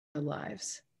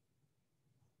lives.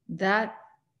 That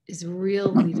is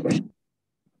real leadership.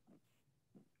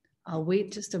 I'll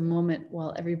wait just a moment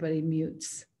while everybody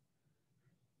mutes.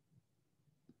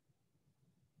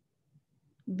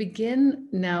 Begin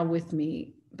now with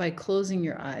me by closing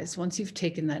your eyes. Once you've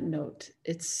taken that note,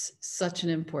 it's such an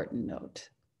important note.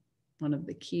 One of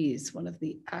the keys, one of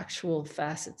the actual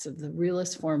facets of the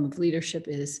realest form of leadership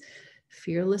is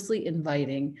fearlessly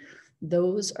inviting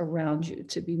those around you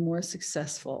to be more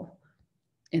successful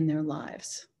in their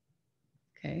lives.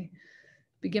 Okay.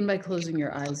 Begin by closing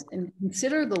your eyes and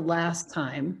consider the last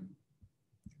time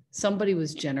somebody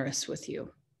was generous with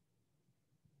you.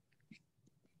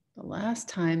 The last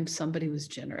time somebody was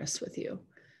generous with you.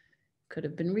 Could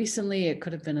have been recently, it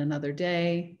could have been another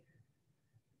day,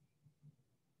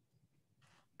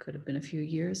 could have been a few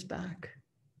years back.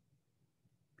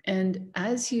 And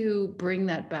as you bring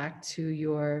that back to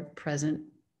your present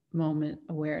moment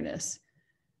awareness,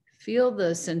 feel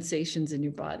the sensations in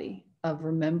your body of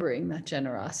remembering that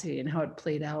generosity and how it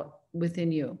played out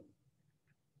within you.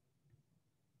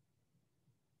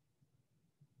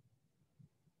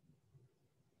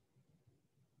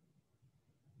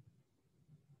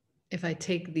 If I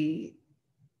take the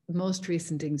most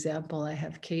recent example, I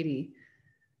have Katie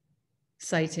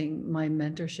citing my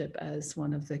mentorship as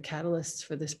one of the catalysts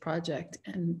for this project.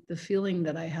 And the feeling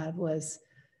that I had was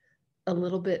a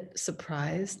little bit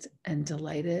surprised and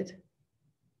delighted.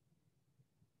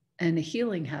 And a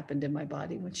healing happened in my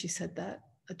body when she said that,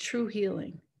 a true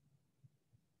healing.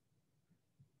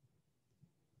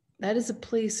 That is a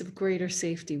place of greater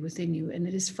safety within you. And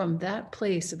it is from that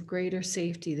place of greater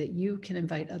safety that you can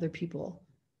invite other people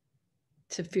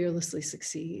to fearlessly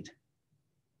succeed.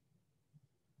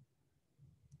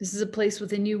 This is a place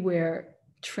within you where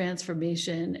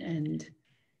transformation and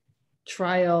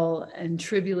trial and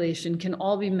tribulation can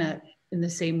all be met in the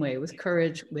same way, with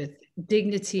courage, with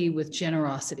dignity, with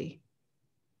generosity.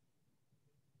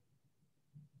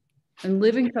 And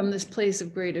living from this place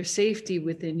of greater safety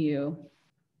within you,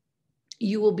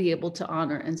 you will be able to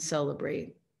honor and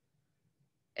celebrate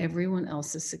everyone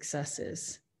else's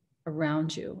successes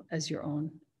around you as your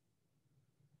own.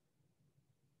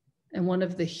 And one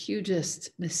of the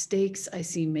hugest mistakes I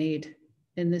see made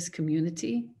in this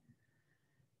community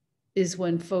is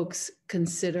when folks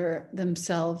consider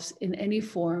themselves in any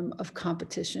form of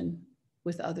competition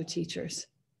with other teachers.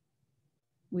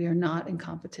 We are not in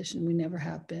competition. We never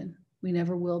have been. We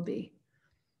never will be.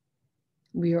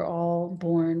 We are all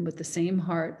born with the same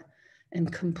heart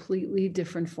and completely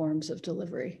different forms of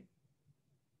delivery.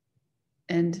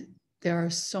 And there are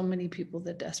so many people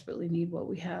that desperately need what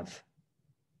we have.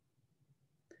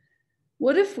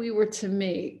 What if we were to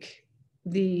make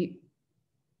the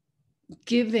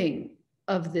giving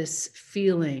of this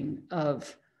feeling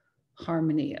of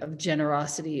harmony, of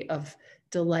generosity, of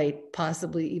delight,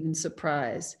 possibly even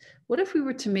surprise? What if we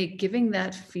were to make giving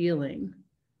that feeling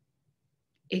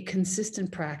a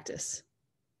consistent practice?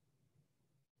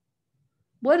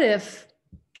 What if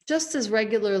just as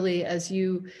regularly as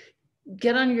you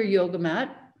get on your yoga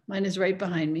mat, mine is right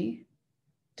behind me,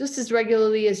 just as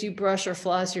regularly as you brush or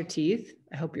floss your teeth,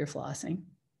 I hope you're flossing,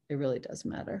 it really does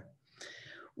matter.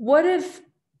 What if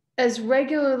as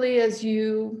regularly as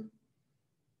you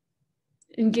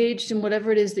engaged in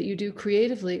whatever it is that you do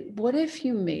creatively, what if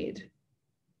you made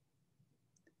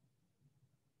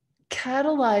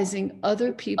catalyzing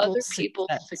other people's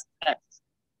success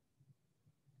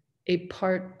a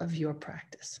part of your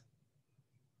practice?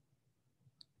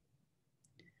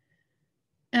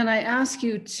 And I ask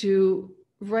you to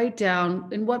write down,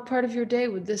 in what part of your day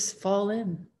would this fall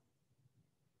in?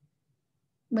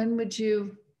 When would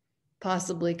you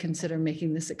possibly consider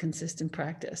making this a consistent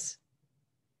practice?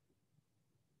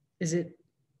 Is it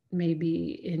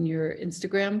maybe in your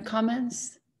Instagram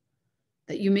comments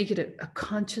that you make it a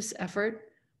conscious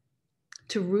effort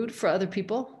to root for other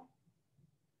people?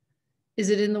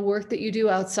 Is it in the work that you do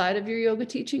outside of your yoga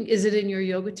teaching? Is it in your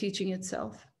yoga teaching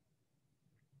itself?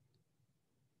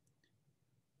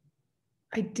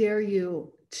 I dare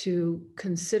you to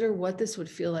consider what this would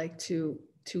feel like to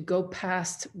go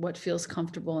past what feels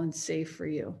comfortable and safe for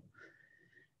you.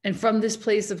 And from this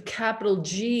place of capital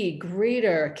G,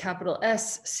 greater capital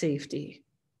S safety,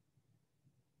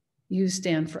 you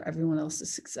stand for everyone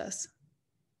else's success.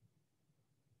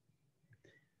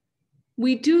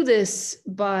 We do this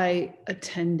by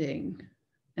attending.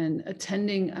 And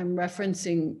attending, I'm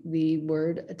referencing the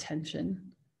word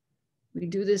attention. We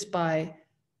do this by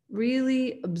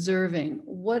really observing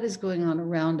what is going on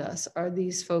around us. Are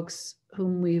these folks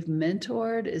whom we've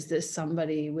mentored? Is this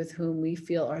somebody with whom we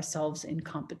feel ourselves in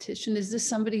competition? Is this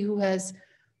somebody who has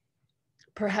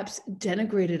perhaps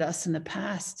denigrated us in the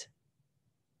past?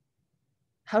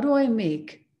 How do I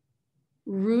make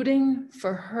rooting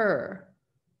for her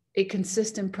a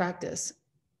consistent practice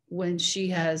when she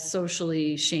has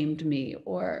socially shamed me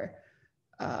or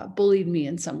bullied me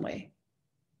in some way?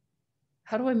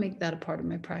 How do I make that a part of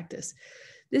my practice?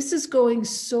 This is going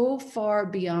so far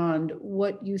beyond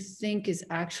what you think is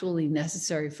actually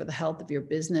necessary for the health of your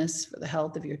business, for the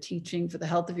health of your teaching, for the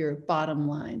health of your bottom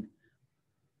line,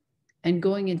 and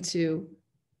going into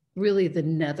really the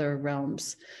nether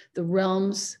realms, the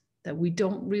realms that we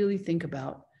don't really think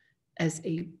about as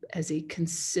a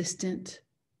consistent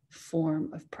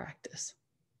form of practice.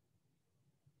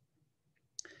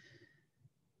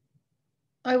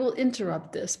 I will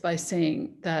interrupt this by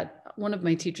saying that one of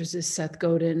my teachers is Seth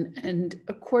Godin, and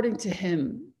according to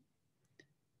him,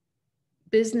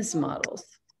 business models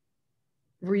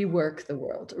rework the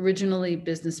world. Originally,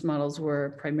 business models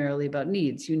were primarily about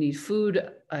needs. You need food,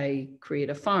 I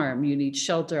create a farm. You need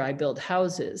shelter, I build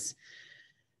houses.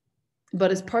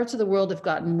 But as parts of the world have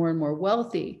gotten more and more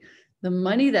wealthy, the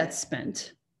money that's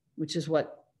spent, which is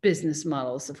what business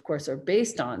models, of course, are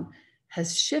based on,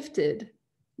 has shifted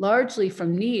largely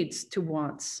from needs to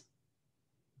wants.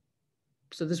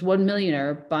 So this one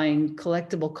millionaire buying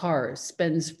collectible cars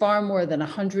spends far more than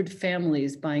 100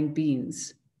 families buying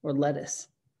beans or lettuce.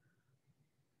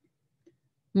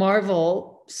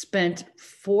 Marvel spent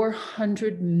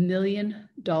 $400 million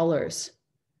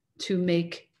to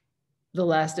make the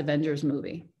last Avengers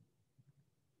movie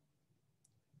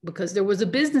because there was a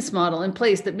business model in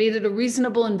place that made it a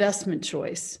reasonable investment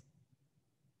choice.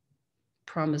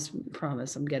 Promise,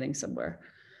 I'm getting somewhere.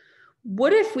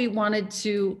 What if we wanted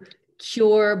to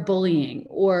cure bullying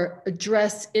or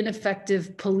address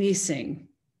ineffective policing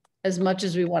as much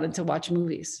as we wanted to watch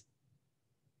movies?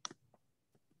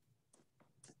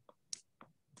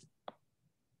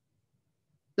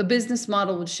 The business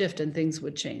model would shift and things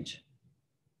would change.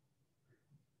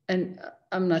 And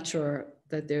I'm not sure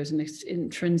that there's an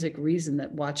intrinsic reason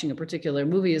that watching a particular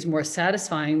movie is more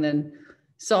satisfying than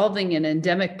solving an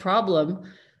endemic problem,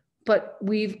 but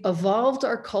we've evolved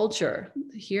our culture,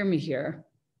 hear me here,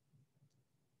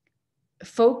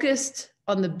 focused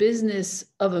on the business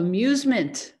of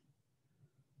amusement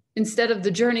instead of the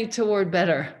journey toward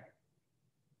better.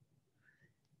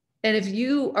 And if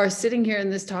you are sitting here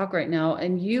in this talk right now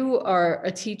and you are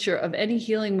a teacher of any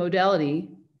healing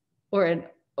modality or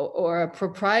a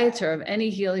proprietor of any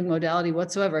healing modality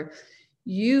whatsoever,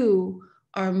 you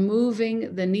are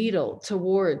moving the needle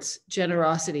towards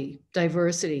generosity,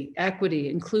 diversity, equity,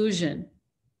 inclusion.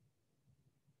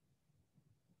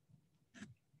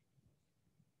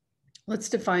 Let's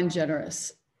define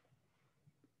generous.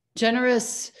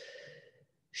 Generous,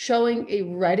 showing a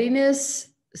readiness,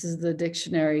 this is the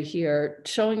dictionary here,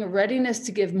 showing a readiness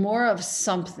to give more of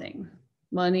something,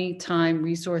 money, time,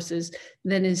 resources,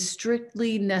 than is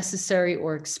strictly necessary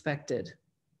or expected.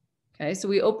 Okay, so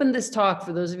we opened this talk,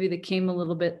 for those of you that came a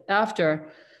little bit after,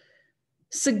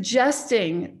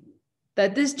 suggesting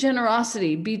that this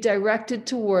generosity be directed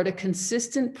toward a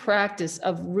consistent practice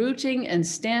of rooting and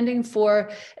standing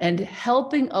for and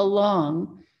helping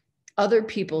along other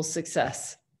people's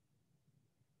success.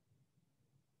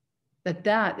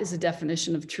 That is a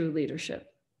definition of true leadership.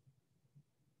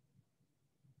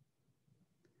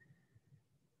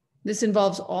 This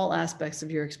involves all aspects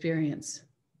of your experience.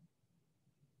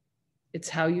 It's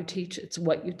how you teach, it's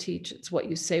what you teach, it's what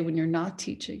you say when you're not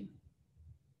teaching.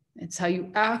 It's how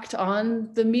you act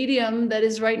on the medium that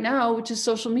is right now, which is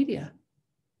social media.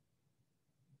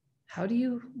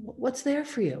 What's there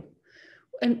for you?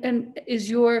 And is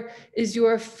your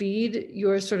feed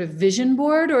your sort of vision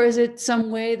board, or is it some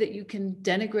way that you can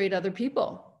denigrate other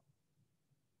people?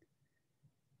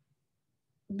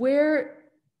 Where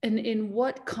and in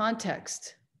what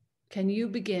context can you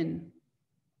begin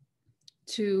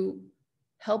to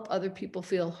help other people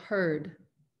feel heard,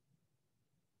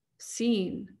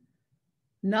 seen,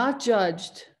 not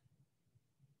judged,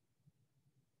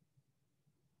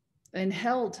 and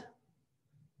held?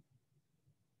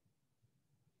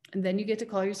 And then you get to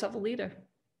call yourself a leader.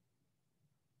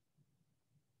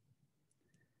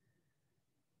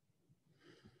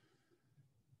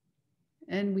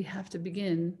 And we have to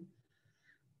begin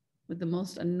with the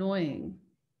most annoying,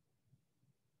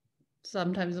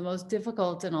 sometimes the most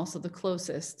difficult, and also the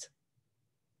closest.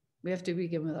 We have to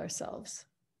begin with ourselves.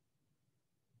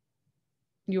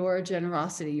 Your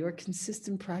generosity, your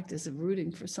consistent practice of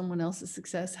rooting for someone else's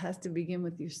success has to begin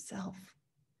with yourself.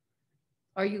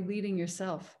 Are you leading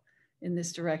yourself? in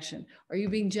this direction? Are you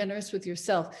being generous with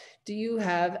yourself? Do you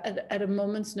have, at a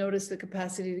moment's notice, the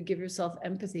capacity to give yourself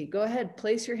empathy? Go ahead,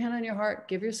 place your hand on your heart,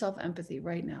 give yourself empathy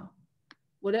right now.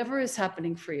 Whatever is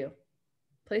happening for you,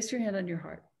 place your hand on your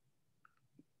heart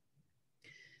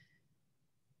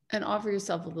and offer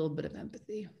yourself a little bit of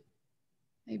empathy,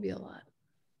 maybe a lot.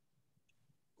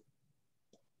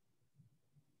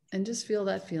 And just feel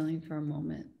that feeling for a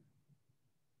moment.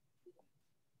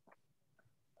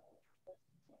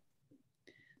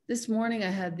 This morning, I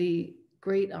had the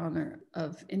great honor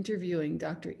of interviewing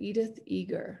Dr. Edith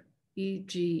Eger,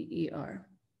 E-G-E-R,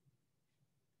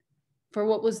 for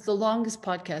what was the longest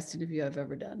podcast interview I've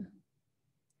ever done.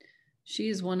 She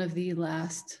is one of the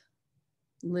last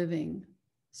living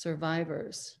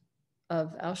survivors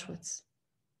of Auschwitz.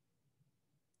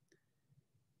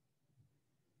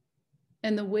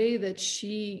 And the way that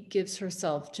she gives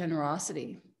herself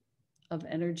generosity of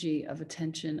energy, of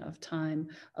attention, of time,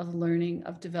 of learning,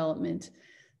 of development,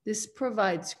 this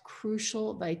provides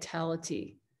crucial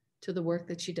vitality to the work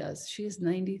that she does. She is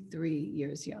 93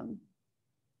 years young.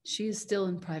 She is still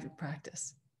in private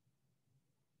practice.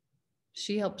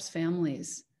 She helps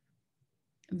families,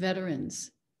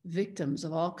 veterans, victims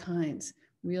of all kinds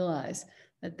realize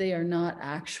that they are not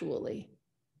actually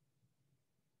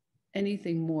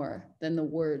anything more than the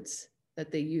words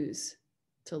that they use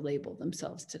to label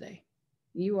themselves today.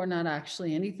 You are not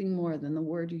actually anything more than the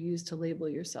word you use to label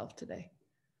yourself today.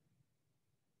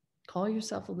 Call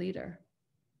yourself a leader,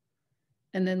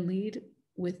 and then lead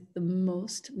with the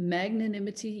most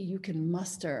magnanimity you can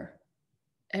muster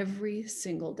every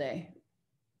single day.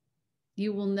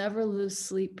 You will never lose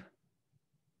sleep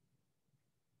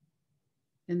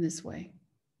in this way.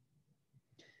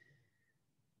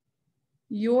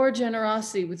 Your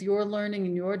generosity with your learning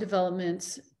and your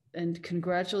development, and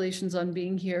congratulations on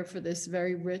being here for this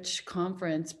very rich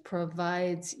conference,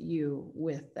 provides you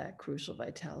with that crucial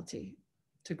vitality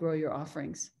to grow your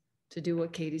offerings, to do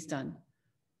what Katie's done,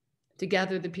 to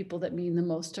gather the people that mean the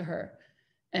most to her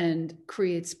and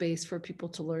create space for people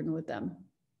to learn with them.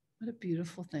 What a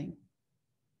beautiful thing.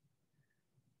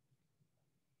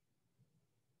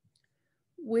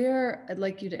 Where, I'd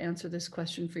like you to answer this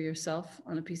question for yourself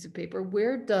on a piece of paper.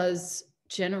 Where does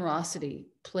generosity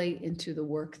play into the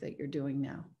work that you're doing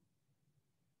now?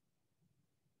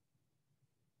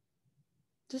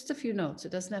 Just a few notes.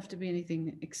 It doesn't have to be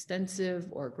anything extensive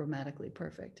or grammatically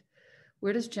perfect.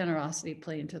 Where does generosity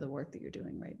play into the work that you're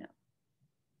doing right now?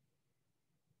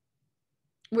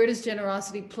 Where does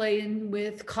generosity play in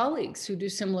with colleagues who do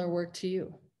similar work to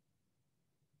you?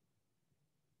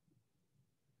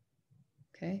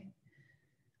 Okay.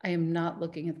 I am not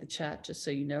looking at the chat, just so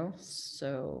you know.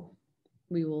 So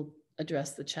we will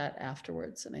address the chat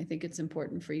afterwards. And I think it's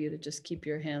important for you to just keep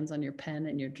your hands on your pen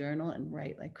and your journal and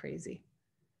write like crazy.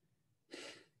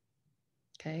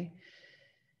 Okay.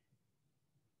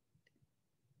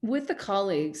 With the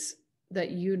colleagues that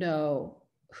you know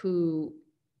who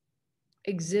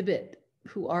exhibit,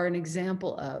 who are an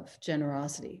example of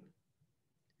generosity,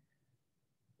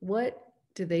 what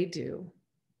do they do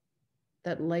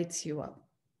that lights you up,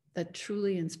 that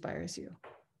truly inspires you?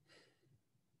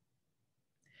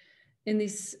 In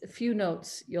these few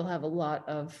notes, you'll have a lot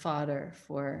of fodder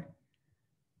for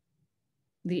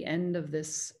the end of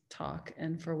this talk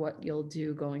and for what you'll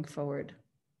do going forward.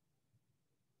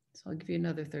 So I'll give you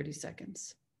another 30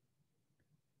 seconds.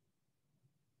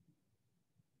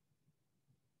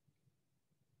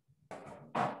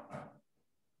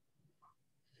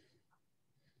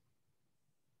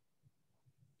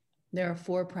 There are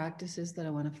 4 practices that I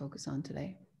want to focus on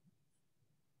today.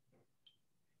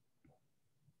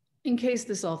 In case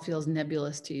this all feels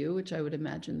nebulous to you, which I would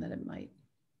imagine that it might.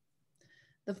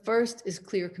 The first is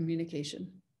clear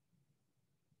communication.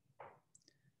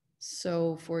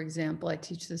 So, for example, I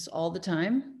teach this all the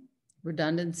time.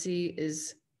 Redundancy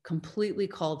is completely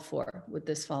called for with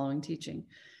this following teaching.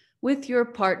 With your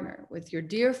partner, with your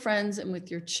dear friends, and with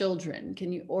your children,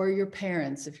 or your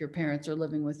parents, if your parents are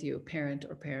living with you, parent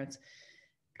or parents,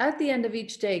 at the end of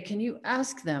each day, can you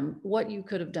ask them what you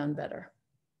could have done better?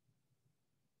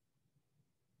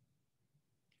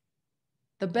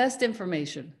 The best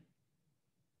information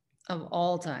of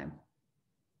all time.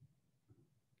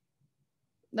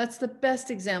 That's the best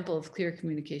example of clear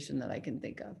communication that I can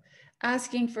think of.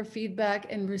 Asking for feedback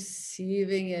and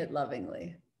receiving it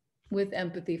lovingly with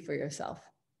empathy for yourself.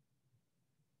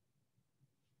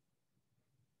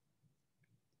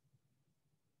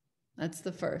 That's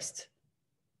the first.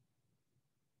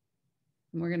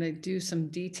 And we're going to do some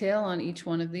detail on each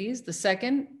one of these. The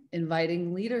second,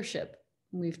 inviting leadership.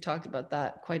 We've talked about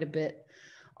that quite a bit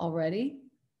already.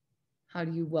 How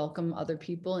do you welcome other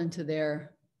people into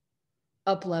their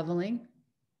up-leveling?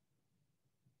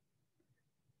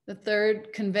 The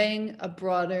third, conveying a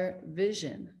broader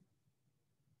vision.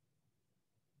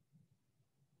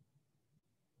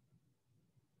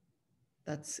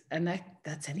 That's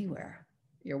anywhere.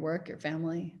 Your work, your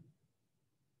family,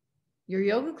 your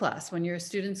yoga class, when your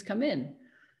students come in.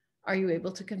 Are you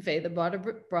able to convey the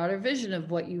broader vision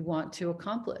of what you want to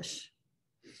accomplish?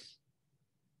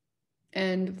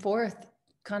 And fourth,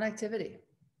 connectivity.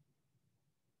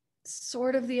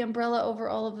 Sort of the umbrella over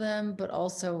all of them, but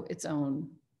also its own.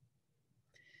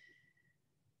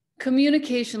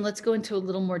 Communication, let's go into a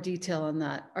little more detail on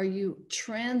that. Are you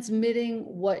transmitting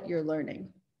what you're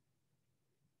learning?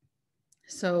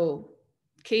 So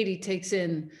Katie takes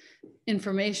in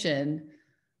information,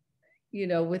 you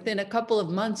know, within a couple of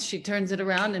months, she turns it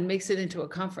around and makes it into a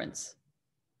conference.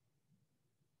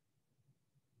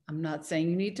 I'm not saying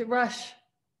you need to rush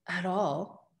at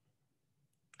all.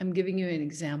 I'm giving you an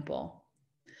example.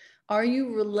 Are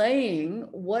you relaying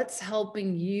what's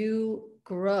helping you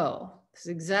grow? This is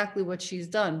exactly what she's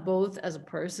done, both as a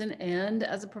person and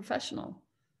as a professional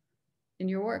in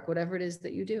your work, whatever it is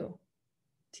that you do,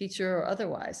 teacher or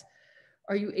otherwise.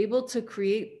 Are you able to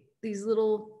create these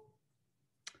little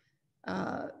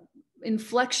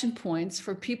inflection points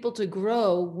for people to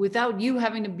grow without you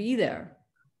having to be there?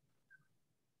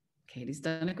 Katie's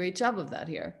done a great job of that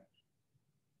here.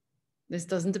 This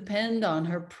doesn't depend on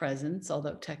her presence,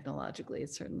 although technologically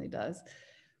it certainly does.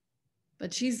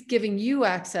 But she's giving you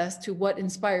access to what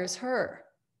inspires her.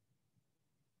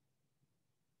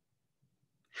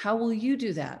 How will you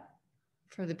do that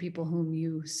for the people whom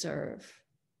you serve?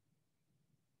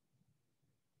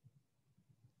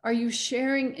 Are you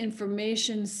sharing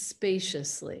information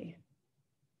spaciously?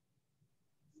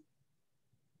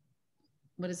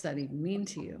 What does that even mean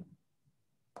to you?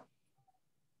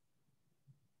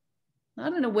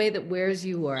 Not in a way that wears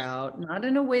you out, not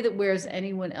in a way that wears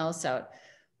anyone else out,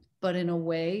 but in a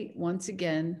way, once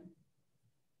again,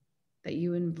 that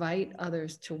you invite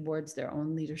others towards their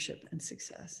own leadership and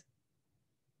success.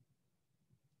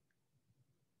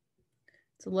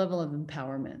 It's a level of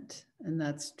empowerment, and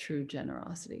that's true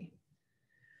generosity.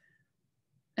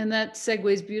 And that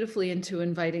segues beautifully into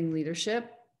inviting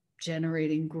leadership,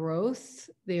 generating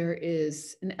growth. There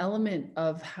is an element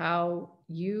of how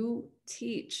you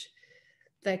teach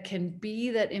that can be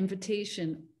that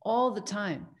invitation all the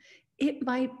time. It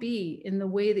might be in the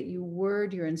way that you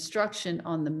word your instruction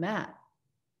on the mat.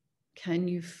 Can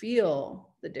you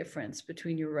feel the difference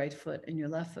between your right foot and your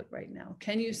left foot right now?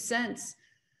 Can you sense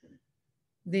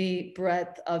the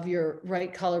breadth of your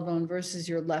right collarbone versus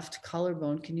your left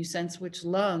collarbone? Can you sense which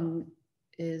lung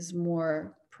is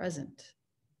more present?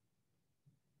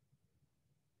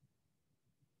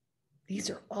 These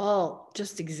are all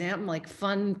just like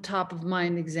fun top of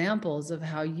mind examples of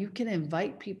how you can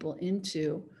invite people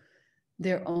into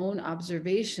their own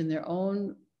observation, their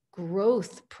own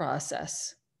growth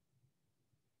process.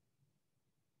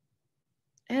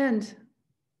 And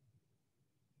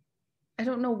I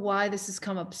don't know why this has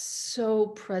come up so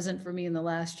present for me in the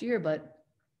last year, but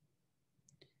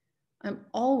I'm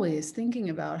always thinking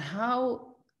about how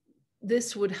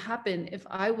this would happen if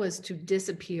I was to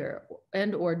disappear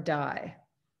and or die.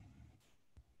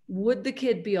 Would the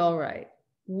kid be all right?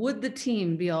 Would the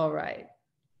team be all right?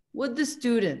 Would the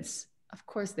students? Of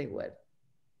course they would.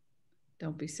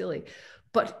 Don't be silly.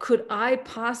 But could I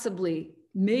possibly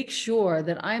make sure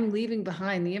that I'm leaving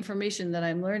behind the information that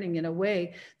I'm learning in a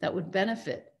way that would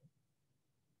benefit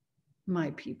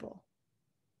my people?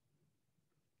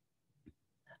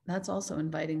 That's also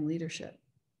inviting leadership.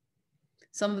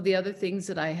 Some of the other things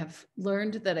that I have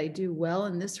learned that I do well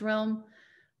in this realm,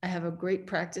 I have a great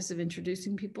practice of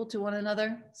introducing people to one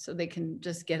another so they can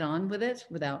just get on with it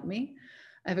without me.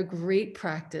 I have a great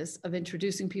practice of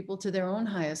introducing people to their own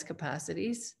highest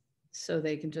capacities so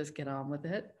they can just get on with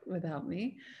it without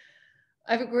me.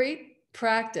 I have a great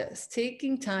practice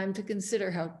taking time to consider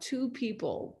how 2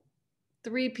 people,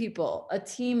 3 people, a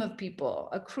team of people,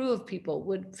 a crew of people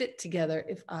would fit together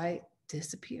if I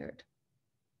disappeared.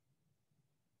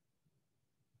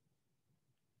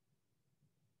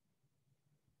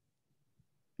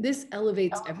 This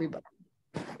elevates everybody.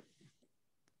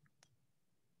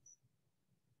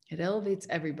 It elevates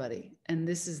everybody. And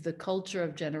this is the culture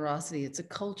of generosity. It's a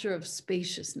culture of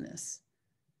spaciousness.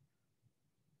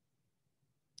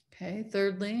 Okay,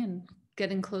 thirdly, and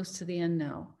getting close to the end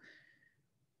now,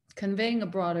 conveying a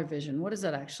broader vision. What does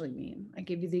that actually mean? I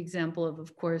gave you the example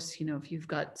of course, you know, if you've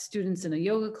got students in a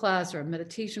yoga class or a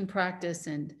meditation practice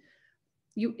and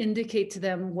you indicate to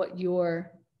them what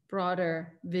your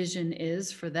broader vision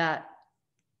is for that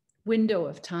window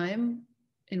of time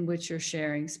in which you're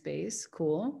sharing space.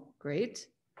 Cool, great.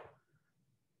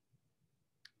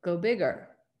 Go bigger.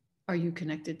 Are you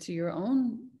connected to your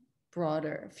own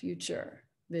broader future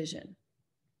vision?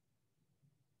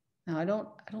 Now, I don't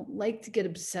like to get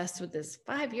obsessed with this.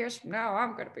 5 years from now,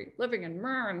 I'm going to be living in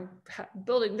Marin,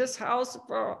 building this house.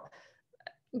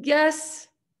 Yes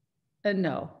and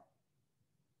no.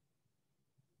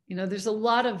 You know, there's a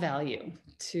lot of value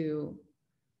to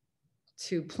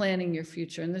planning your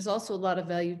future. And there's also a lot of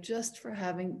value just for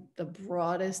having the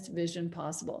broadest vision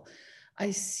possible.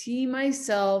 I see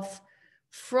myself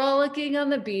frolicking on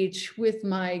the beach with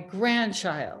my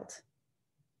grandchild.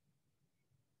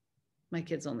 My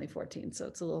kid's only 14, so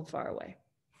it's a little far away.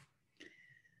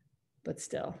 But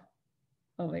still,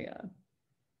 oh my God,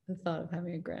 the thought of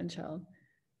having a grandchild.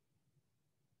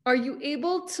 Are you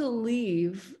able to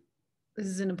leave? This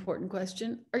is an important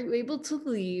question. Are you able to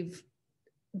leave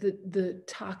the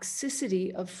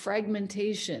toxicity of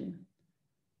fragmentation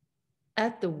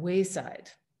at the wayside?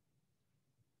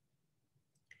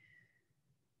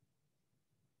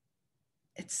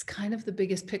 It's kind of the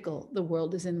biggest pickle the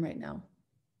world is in right now.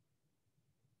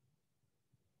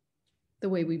 The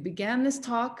way we began this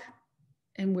talk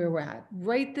and where we're at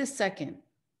right this second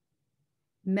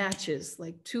matches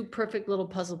like two perfect little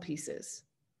puzzle pieces.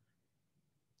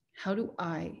 How do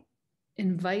I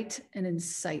invite and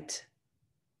incite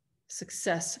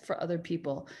success for other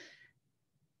people?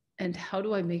 And how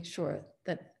do I make sure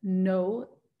that no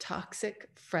toxic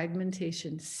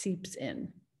fragmentation seeps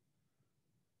in?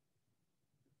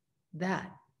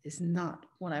 That is not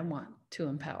what I want to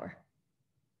empower.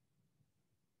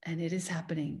 And it is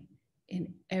happening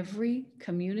in every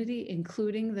community,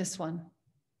 including this one.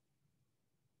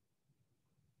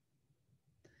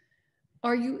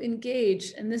 Are you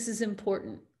engaged? And this is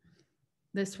important.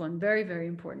 This one, very, very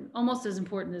important. Almost as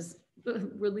important as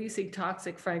releasing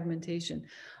toxic fragmentation.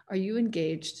 Are you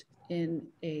engaged with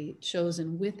a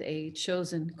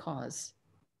chosen cause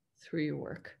through your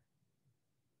work?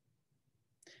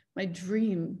 My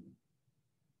dream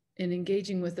in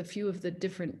engaging with a few of the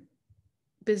different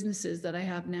businesses that I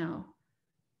have now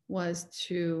was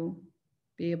to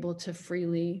be able to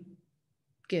freely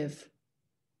give.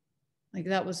 Like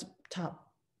that was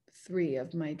top 3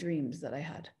 of my dreams that I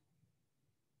had.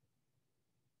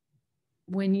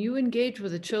 When you engage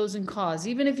with a chosen cause,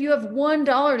 even if you have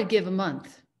 $1 to give a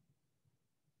month,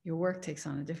 your work takes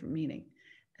on a different meaning.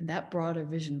 And that broader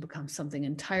vision becomes something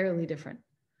entirely different.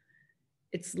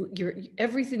 It's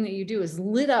everything that you do is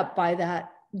lit up by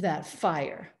that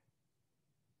fire.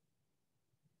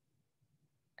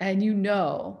 And you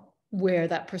know where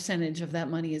that percentage of that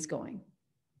money is going.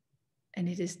 And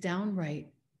it is downright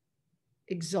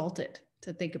exalted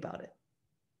to think about it.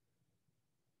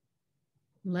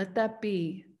 Let that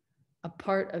be a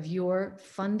part of your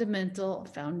fundamental,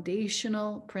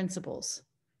 foundational principles.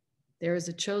 There is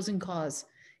a chosen cause,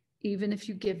 even if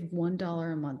you give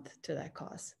 $1 a month to that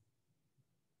cause.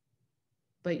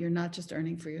 But you're not just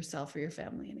earning for yourself or your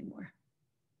family anymore.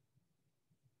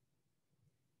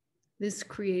 This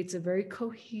creates a very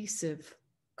cohesive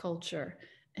culture,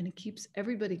 and it keeps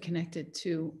everybody connected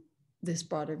to this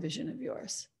broader vision of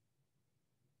yours.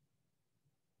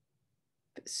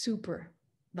 Super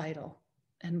vital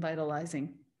and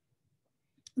vitalizing.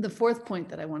 The 4th point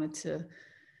that I wanted to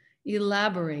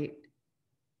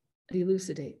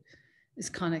elucidate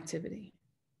is connectivity.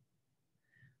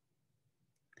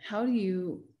 How do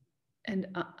you, and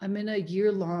I'm in a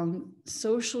year-long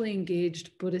socially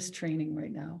engaged Buddhist training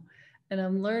right now, and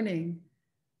I'm learning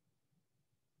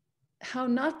how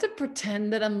not to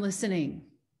pretend that I'm listening,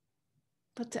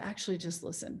 but to actually just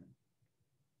listen.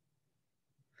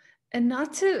 And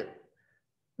not to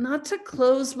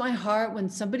close my heart when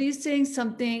somebody is saying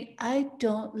something I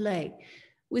don't like,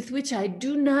 with which I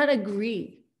do not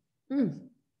agree.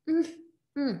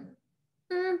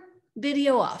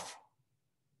 Video off.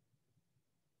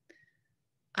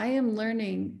 I am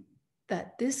learning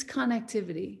that this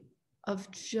connectivity of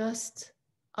just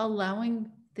allowing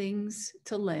things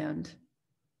to land,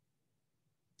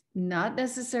 not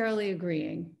necessarily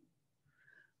agreeing,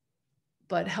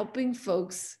 but helping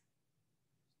folks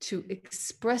to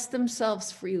express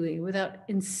themselves freely without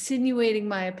insinuating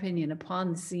my opinion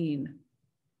upon the scene,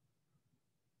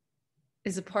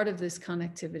 is a part of this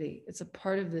connectivity. It's a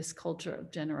part of this culture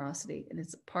of generosity, and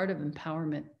it's a part of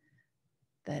empowerment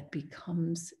that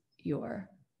becomes your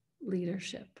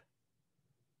leadership.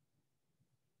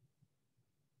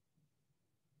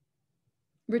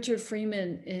 Richard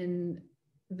Freeman, in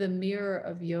The Mirror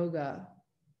of Yoga,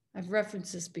 I've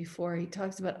referenced this before, he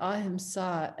talks about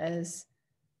ahimsa as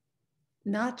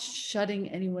not shutting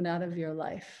anyone out of your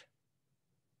life,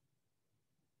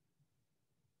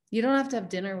 You don't have to have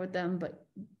dinner with them,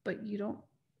 but you don't,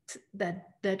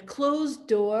 that closed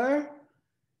door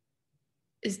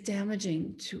is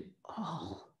damaging to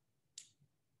all.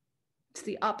 It's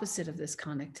the opposite of this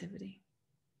connectivity.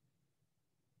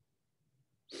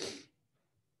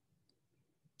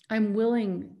 I'm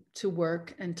willing to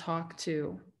work and talk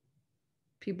to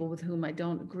people with whom I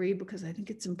don't agree because I think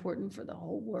it's important for the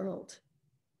whole world.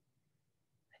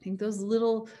 I think those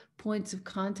little points of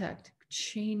contact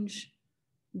change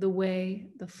the way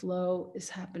the flow is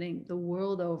happening the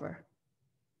world over.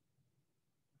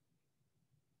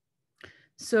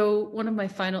 So one of my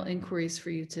final inquiries for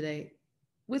you today,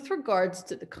 with regards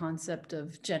to the concept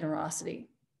of generosity,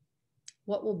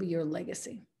 what will be your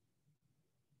legacy?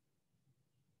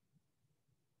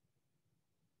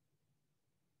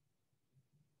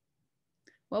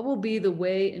 What will be the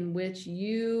way in which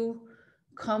you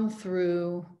come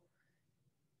through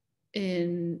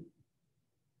in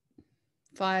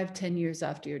 5-10 years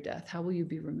after your death? How will you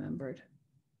be remembered?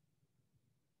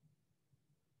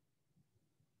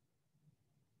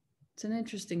 It's an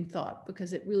interesting thought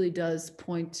because it really does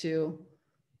point to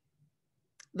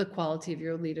the quality of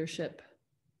your leadership.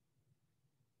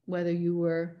 Whether you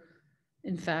were,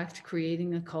 in fact,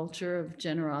 creating a culture of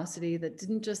generosity that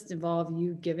didn't just involve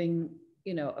you giving,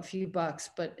 a few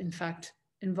bucks, but in fact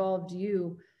involved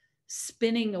you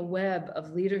spinning a web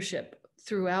of leadership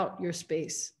throughout your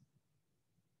space.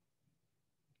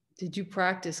 Did you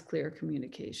practice clear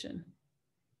communication?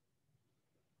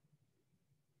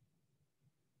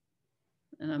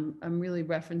 And I'm really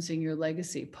referencing your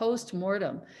legacy.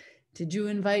 Post-mortem, did you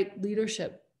invite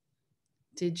leadership?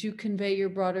 Did you convey your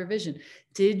broader vision?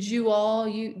 Did you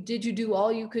do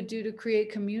all you could do to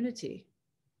create community?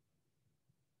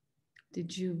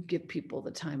 Did you give people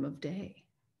the time of day?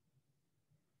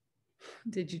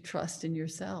 Did you trust in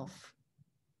yourself?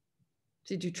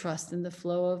 Did you trust in the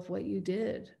flow of what you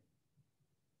did?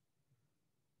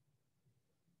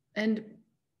 And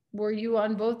were you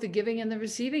on both the giving and the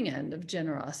receiving end of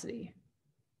generosity?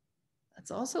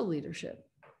 That's also leadership.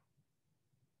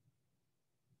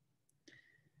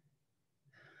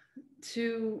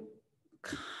 To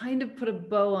kind of put a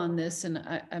bow on this, and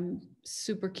I'm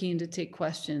super keen to take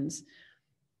questions.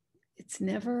 It's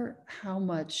never how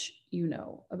much you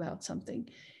know about something.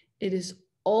 It is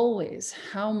always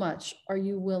how much are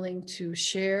you willing to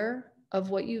share of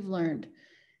what you've learned?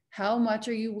 How much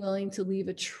are you willing to leave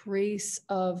a trace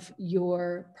of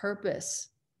your purpose,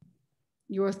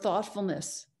 your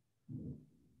thoughtfulness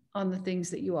on the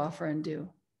things that you offer and do?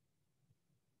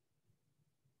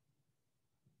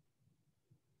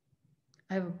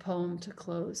 I have a poem to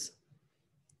close.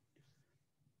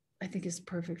 I think it's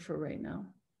perfect for right now.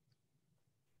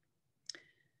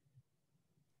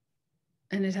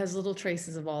 And it has little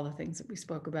traces of all the things that we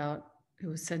spoke about. It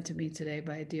was sent to me today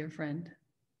by a dear friend.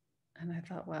 And I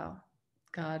thought, wow,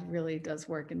 God really does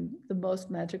work in the most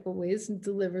magical ways and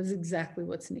delivers exactly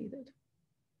what's needed.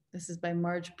 This is by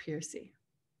Marge Piercy.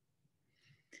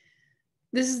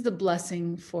 This is the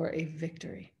blessing for a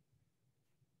victory.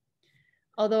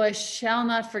 Although I shall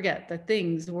not forget that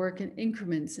things work in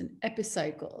increments and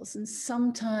epicycles and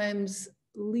sometimes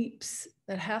leaps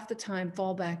that half the time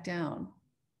fall back down.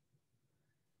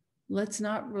 Let's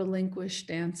not relinquish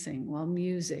dancing while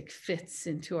music fits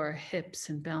into our hips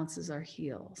and bounces our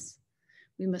heels.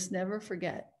 We must never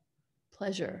forget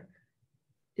pleasure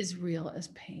is real as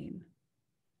pain.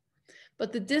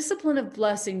 But the discipline of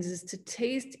blessings is to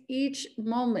taste each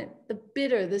moment, the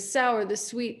bitter, the sour, the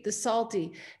sweet, the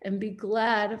salty, and be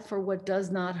glad for what does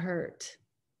not hurt.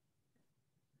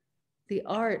 The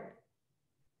art,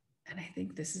 and I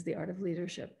think this is the art of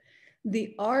leadership,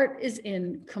 the art is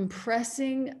in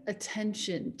compressing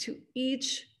attention to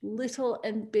each little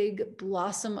and big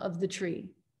blossom of the tree.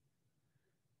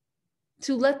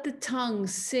 To let the tongue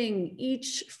sing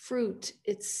each fruit,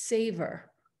 its savor,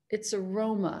 its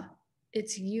aroma,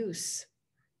 its use.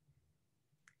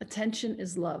 Attention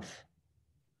is love.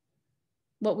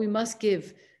 What we must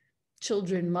give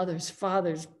children, mothers,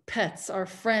 fathers, pets, our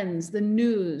friends, the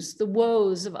news, the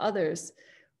woes of others.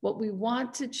 What we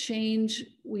want to change,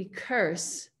 we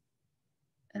curse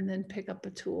and then pick up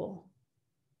a tool.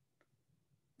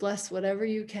 Bless whatever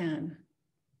you can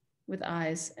with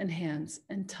eyes and hands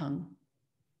and tongue.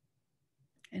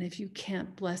 And if you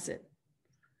can't bless it,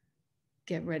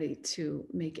 get ready to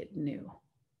make it new.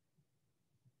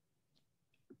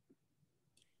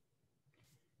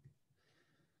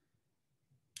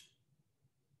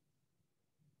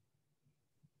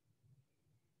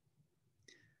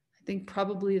 I think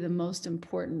probably the most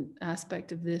important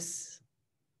aspect of this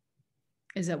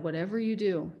is that whatever you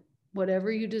do,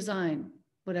 whatever you design,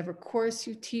 whatever course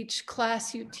you teach,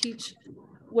 class you teach,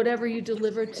 whatever you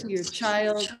deliver to your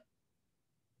child,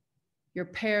 your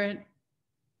parent,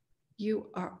 you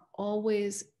are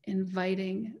always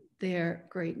inviting their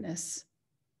greatness,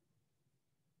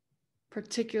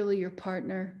 particularly your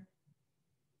partner.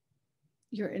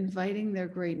 You're inviting their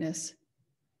greatness.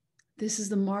 This is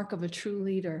the mark of a true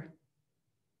leader.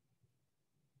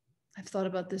 I've thought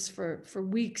about this for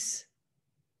weeks.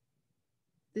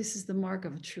 This is the mark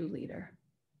of a true leader.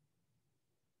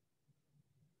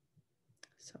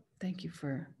 So thank you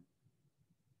for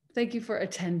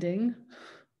attending,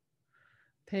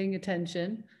 paying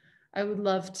attention. I would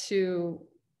love to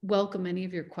welcome any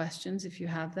of your questions if you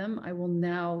have them. I will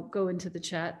now go into the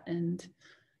chat and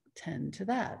tend to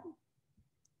that.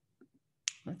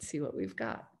 Let's see what we've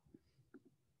got.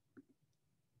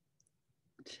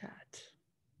 Chat.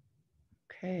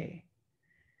 Okay.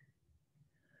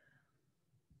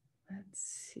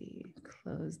 Let's see,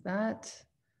 close that.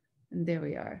 And there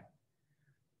we are.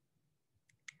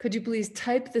 Could you please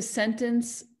type the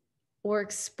sentence or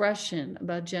expression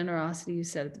about generosity you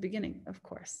said at the beginning? Of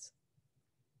course.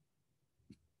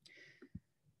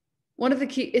 One of the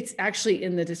key, it's actually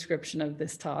in the description of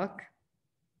this talk.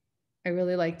 I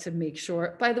really like to make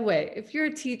sure, by the way, if you're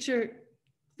a teacher,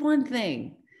 one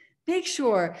thing, make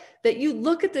sure that you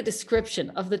look at the description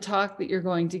of the talk that you're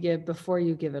going to give before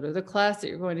you give it, or the class that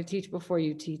you're going to teach before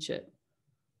you teach it.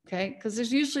 Okay? Because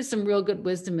there's usually some real good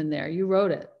wisdom in there. You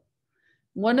wrote it.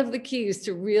 One of the keys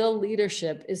to real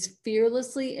leadership is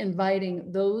fearlessly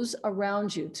inviting those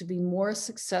around you to be more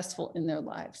successful in their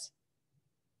lives.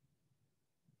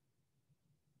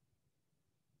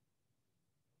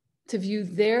 To view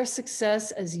their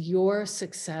success as your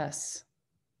success.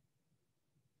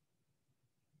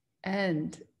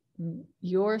 And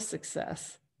your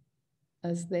success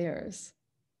as theirs.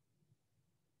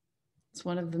 It's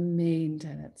one of the main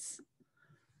tenets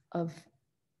of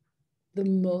the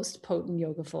most potent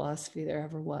yoga philosophy there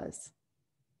ever was.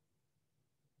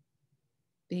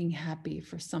 Being happy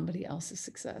for somebody else's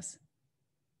success.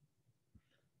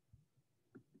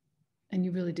 And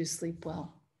you really do sleep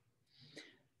well.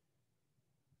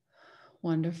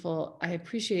 Wonderful. I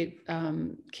appreciate,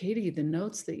 Katie, the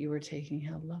notes that you were taking.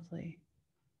 How lovely.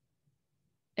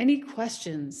 Any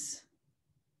questions?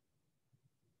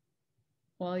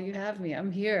 Well, you have me.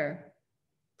 I'm here.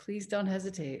 Please don't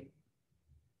hesitate.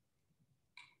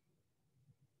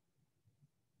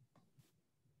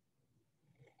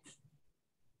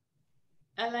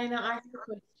 Elena, I have a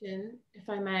question, if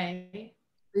I may.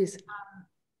 Please.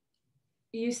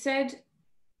 You said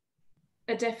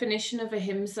a definition of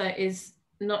ahimsa is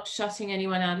not shutting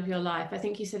anyone out of your life. I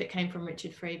think you said it came from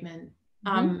Richard Friedman.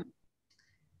 Mm-hmm.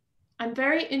 I'm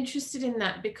very interested in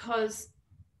that because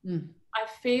I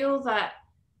feel that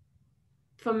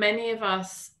for many of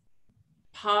us,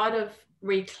 part of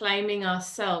reclaiming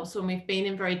ourselves when we've been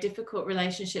in very difficult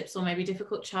relationships or maybe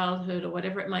difficult childhood or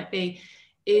whatever it might be,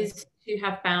 is to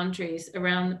have boundaries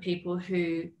around the people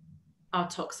who are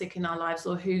toxic in our lives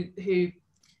or who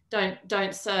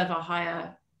don't serve our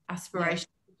higher aspirations.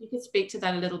 If you could speak to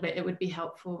that a little bit, it would be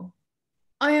helpful.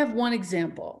 I have one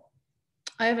example.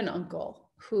 I have an uncle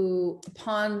who,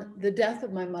 upon the death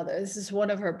of my mother, this is one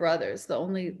of her brothers, the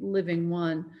only living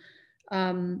one,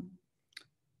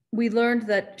 we learned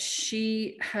that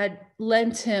she had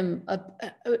lent him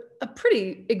a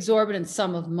pretty exorbitant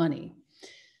sum of money.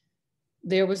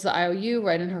 There was the IOU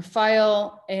right in her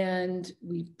file, and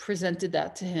we presented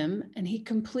that to him, and he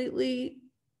completely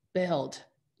bailed,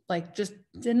 like just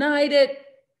denied it,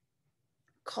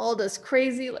 called us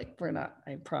crazy. Like, we're not,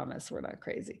 I promise we're not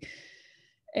crazy.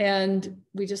 And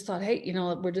we just thought, hey, you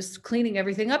know, we're just cleaning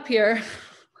everything up here.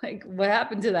 Like, what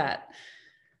happened to that?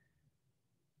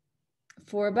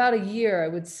 For about a year, I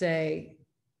would say,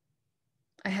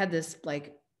 I had this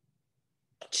like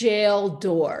jail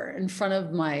door in front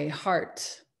of my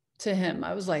heart to him.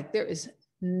 I was like, there is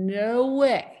no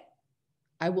way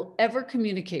I will ever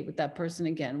communicate with that person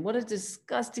again. What a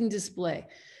disgusting display.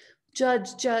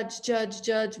 Judge,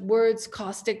 words,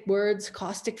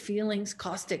 caustic feelings,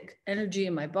 caustic energy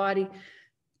in my body,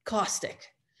 caustic.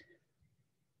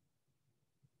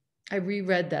 I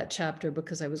reread that chapter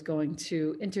because I was going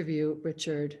to interview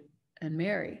Richard and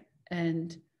Mary.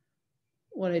 And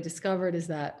what I discovered is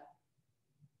that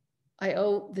I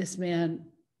owe this man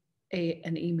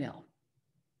an email.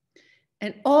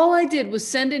 And all I did was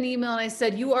send an email, and I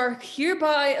said, you are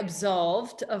hereby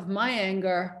absolved of my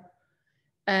anger,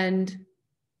 and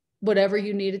whatever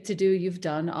you needed to do, you've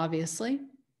done, obviously.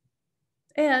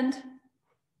 And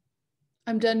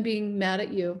I'm done being mad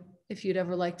at you. If you'd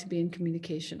ever like to be in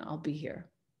communication, I'll be here.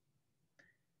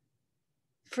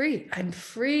 free. I'm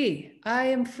free. I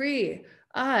am free.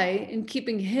 I, in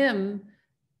keeping him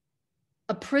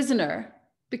a prisoner,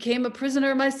 became a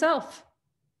prisoner myself.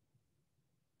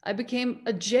 I became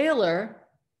a jailer,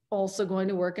 also going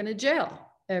to work in a jail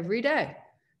every day.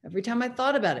 Every time I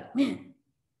thought about it, man.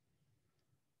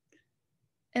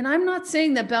 And I'm not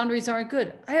saying that boundaries aren't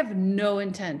good. I have no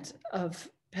intent of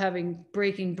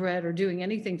breaking bread or doing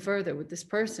anything further with this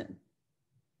person.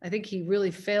 I think he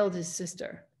really failed his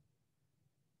sister.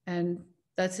 And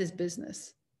that's his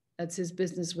business. That's his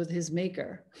business with his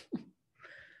maker.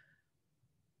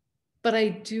 But I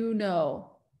do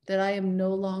know that I am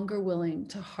no longer willing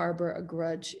to harbor a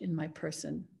grudge in my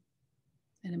person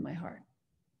and in my heart.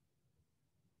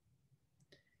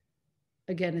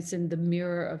 Again, it's in The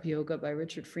Mirror of Yoga by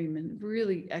Richard Freeman.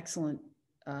 Really excellent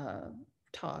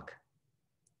talk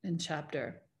and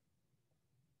chapter.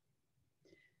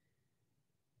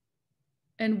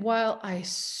 And while I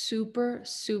super,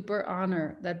 super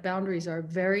honor that boundaries are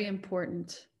very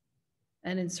important,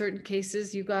 and in certain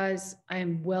cases, you guys, I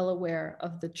am well aware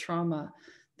of the trauma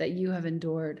that you have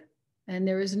endured. And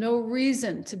there is no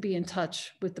reason to be in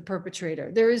touch with the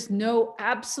perpetrator. There is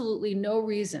absolutely no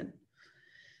reason.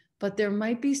 But there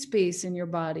might be space in your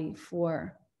body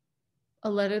for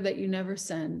a letter that you never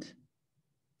send,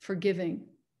 forgiving.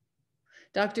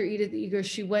 Dr. Edith Eger,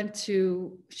 she went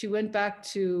back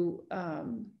to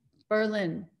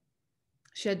Berlin.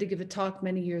 She had to give a talk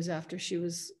many years after she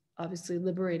was obviously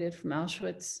liberated from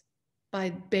Auschwitz by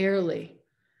barely.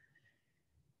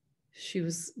 She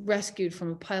was rescued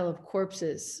from a pile of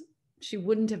corpses. She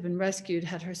wouldn't have been rescued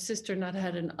had her sister not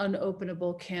had an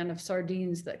unopenable can of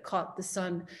sardines that caught the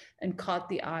sun and caught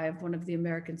the eye of one of the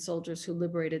American soldiers who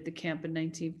liberated the camp in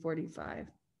 1945.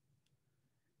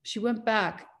 She went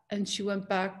back, and she went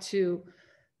back to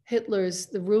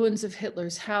the ruins of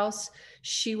Hitler's house.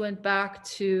 She went back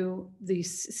to the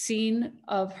scene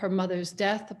of her mother's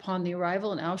death upon the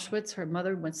arrival in Auschwitz. Her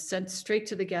mother was sent straight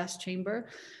to the gas chamber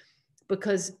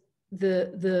because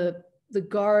the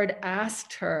guard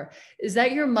asked her, "Is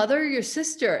that your mother or your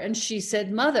sister?" And she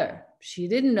said, "Mother." She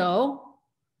didn't know.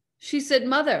 She said,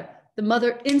 "Mother." The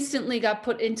mother instantly got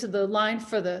put into the line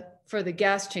for the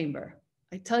gas chamber.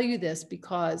 I tell you this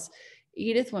because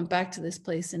Edith went back to this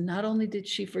place, and not only did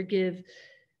she forgive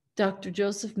Dr.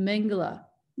 Joseph Mengele,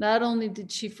 not only did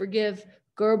she forgive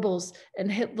Goebbels and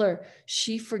Hitler,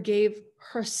 she forgave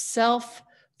herself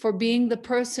for being the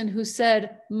person who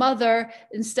said mother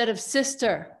instead of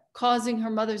sister, causing her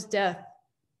mother's death.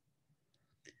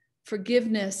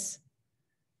 Forgiveness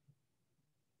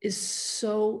is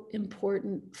so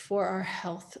important for our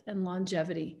health and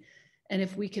longevity. And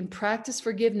if we can practice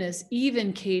forgiveness,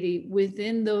 even Katie,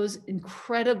 within those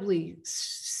incredibly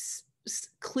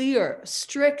clear,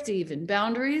 strict even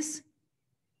boundaries,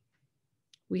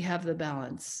 we have the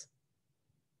balance.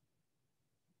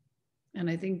 And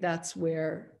I think that's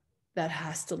where that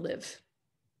has to live.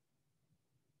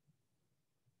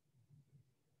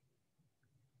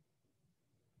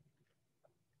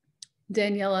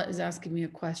 Daniela is asking me a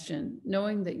question.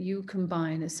 Knowing that you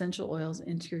combine essential oils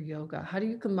into your yoga, how do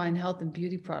you combine health and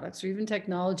beauty products or even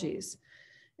technologies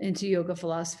into yoga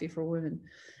philosophy for women?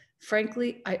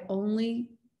 Frankly, I only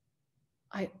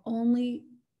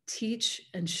teach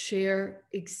and share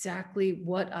exactly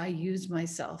what I use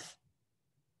myself.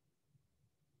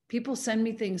 People send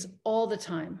me things all the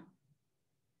time.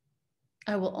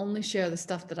 I will only share the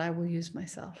stuff that I will use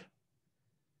myself.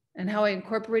 And how I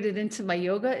incorporate it into my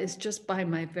yoga is just by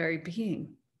my very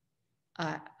being.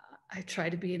 I try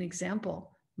to be an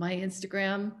example. My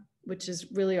Instagram, which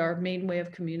is really our main way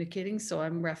of communicating, so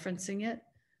I'm referencing it.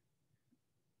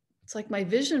 It's like my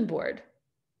vision board.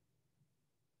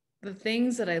 The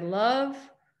things that I love,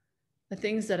 the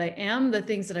things that I am, the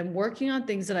things that I'm working on,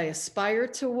 things that I aspire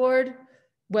toward,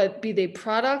 whether be they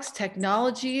products,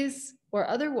 technologies, or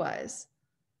otherwise.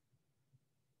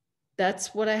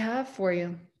 That's what I have for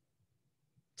you.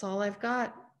 That's all I've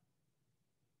got.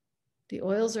 The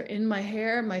oils are in my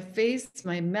hair, my face,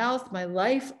 my mouth, my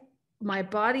life, my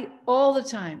body, all the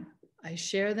time. I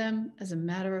share them as a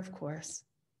matter of course.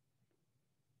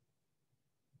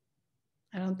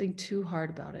 I don't think too hard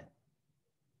about it.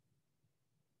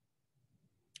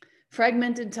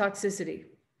 Fragmented toxicity.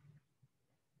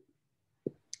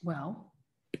 Well,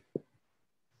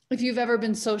 if you've ever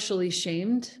been socially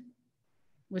shamed,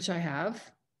 which I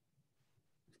have,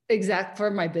 exact for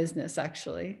my business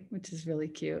actually, which is really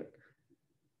cute.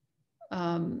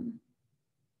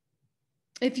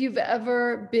 If you've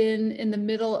ever been in the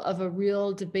middle of a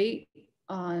real debate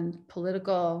on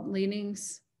political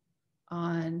leanings,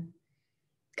 on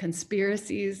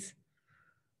conspiracies,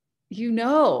 you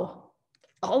know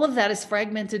All of that is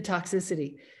fragmented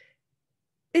toxicity.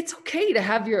 It's okay to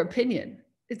have your opinion.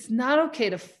 It's not okay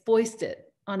to foist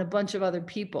it on a bunch of other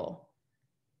people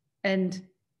and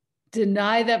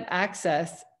deny them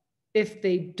access if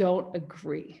they don't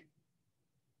agree.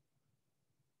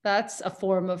 That's a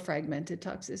form of fragmented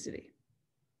toxicity.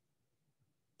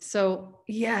 So,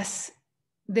 yes,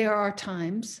 there are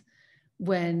times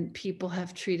when people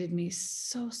have treated me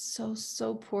so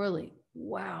poorly.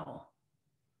 Wow.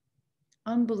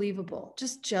 Unbelievable.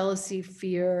 Just jealousy,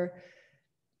 fear,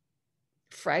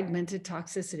 fragmented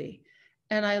toxicity.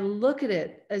 And I look at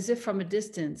it as if from a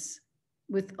distance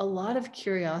with a lot of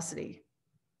curiosity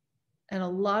and a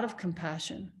lot of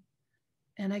compassion.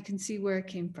 And I can see where it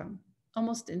came from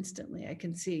almost instantly. I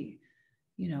can see,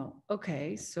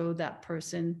 okay, so that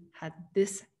person had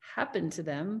this happen to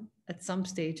them at some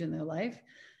stage in their life,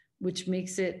 which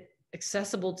makes it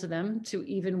accessible to them to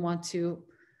even want to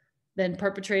then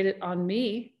perpetrate it on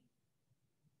me.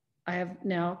 I have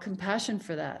now compassion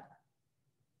for that.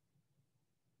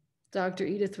 Dr.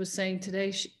 Edith was saying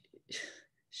today, she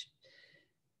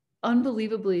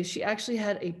unbelievably, she actually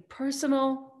had a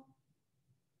personal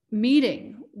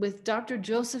meeting with Dr.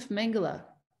 Joseph Mengele,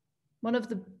 one of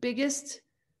the biggest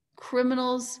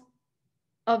criminals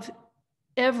of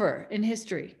ever in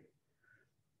history.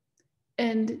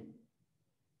 And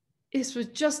this was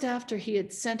just after he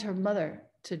had sent her mother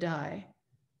to die.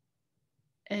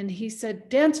 And he said,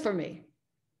 "Dance for me."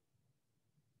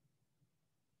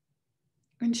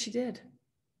 And she did.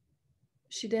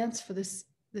 She danced for this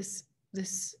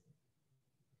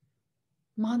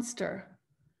monster.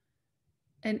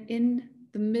 And in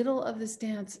the middle of this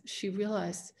dance, she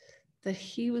realized that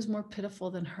he was more pitiful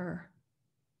than her.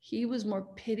 He was more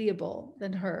pitiable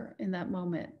than her in that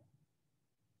moment.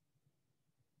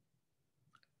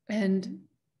 And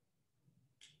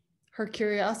her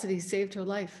curiosity saved her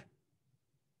life.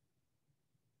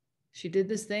 She did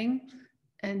this thing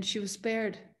and she was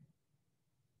spared.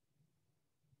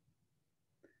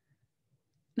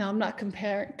 Now, I'm not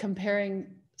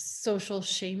comparing social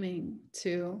shaming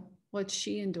to what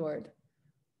she endured.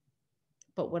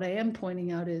 But what I am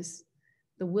pointing out is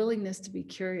the willingness to be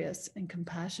curious and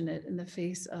compassionate in the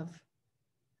face of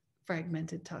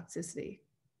fragmented toxicity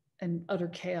and utter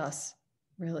chaos,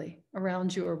 really,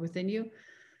 around you or within you.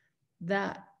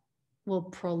 That will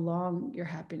prolong your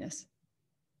happiness.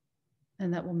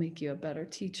 And that will make you a better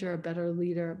teacher, a better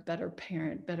leader, a better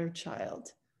parent, better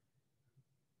child.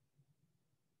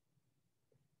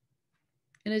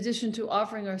 In addition to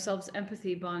offering ourselves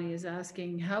empathy, Bonnie is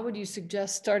asking, how would you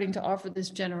suggest starting to offer this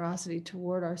generosity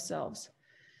toward ourselves?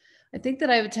 I think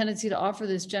that I have a tendency to offer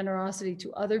this generosity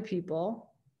to other people.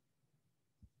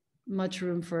 Much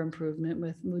room for improvement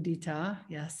with mudita.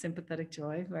 Yes, sympathetic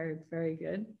joy. Very, very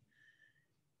good.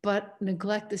 But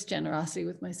neglect this generosity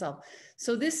with myself.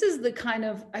 So this is the kind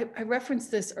of, I referenced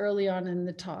this early on in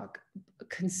the talk, a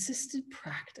consistent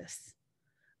practice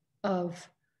of,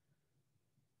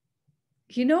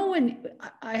 when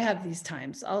I have these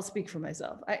times, I'll speak for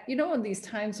myself. In these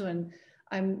times when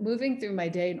I'm moving through my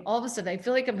day and all of a sudden I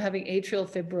feel like I'm having atrial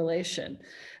fibrillation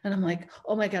and I'm like,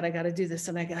 oh my God, I got to do this.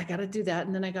 And I got to do that.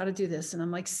 And then I got to do this. And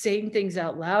I'm like saying things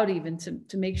out loud, even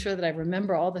to make sure that I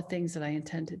remember all the things that I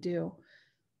intend to do.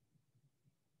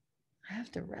 I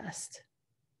have to rest.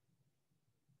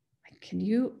 Can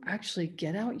you actually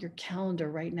get out your calendar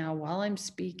right now while I'm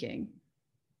speaking?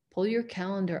 Pull your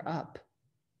calendar up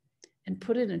and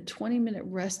put in a 20-minute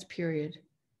rest period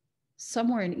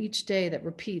somewhere in each day that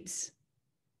repeats.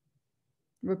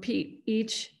 Repeat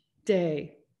each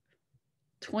day,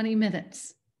 20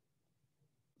 minutes.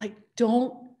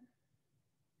 Don't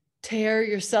tear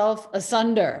yourself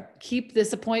asunder. Keep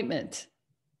this appointment.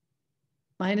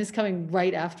 Mine is coming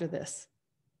right after this.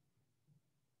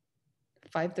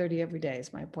 5:30 every day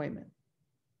is my appointment.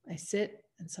 I sit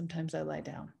and sometimes I lie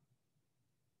down.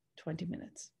 20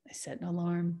 minutes. I set an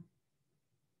alarm.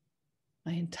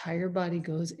 My entire body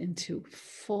goes into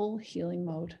full healing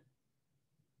mode.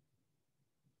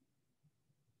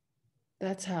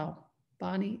 That's how,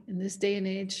 Bonnie, in this day and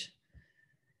age,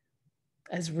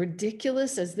 as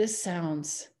ridiculous as this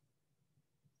sounds,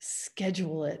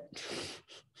 schedule it.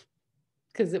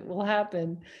 Because it will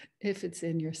happen if it's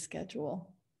in your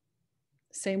schedule.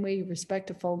 Same way you respect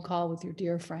a phone call with your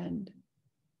dear friend.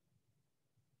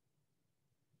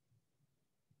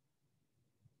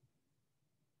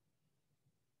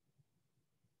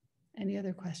 Any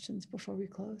other questions before we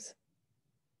close?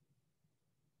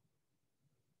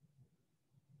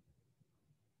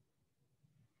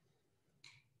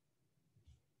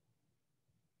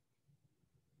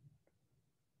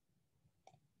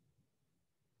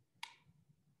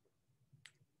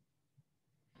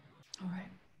 All right.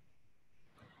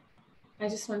 I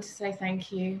just want to say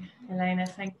thank you, Elena.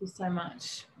 Thank you so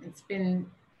much. It's been,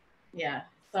 yeah,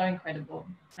 so incredible.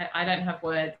 I don't have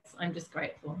words. I'm just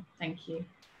grateful. Thank you.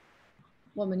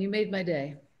 Woman, you made my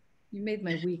day. You made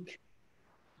my week.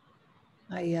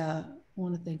 I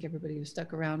want to thank everybody who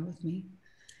stuck around with me.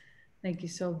 Thank you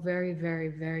so very, very,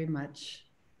 very much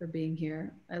for being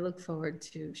here. I look forward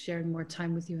to sharing more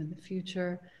time with you in the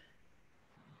future.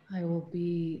 I will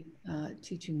be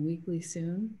teaching weekly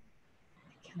soon.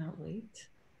 I cannot wait.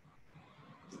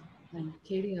 And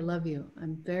Katie, I love you.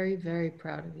 I'm very, very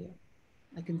proud of you.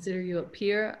 I consider you a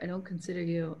peer. I don't consider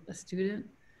you a student.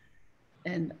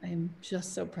 And I'm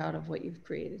just so proud of what you've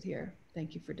created here.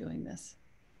 Thank you for doing this.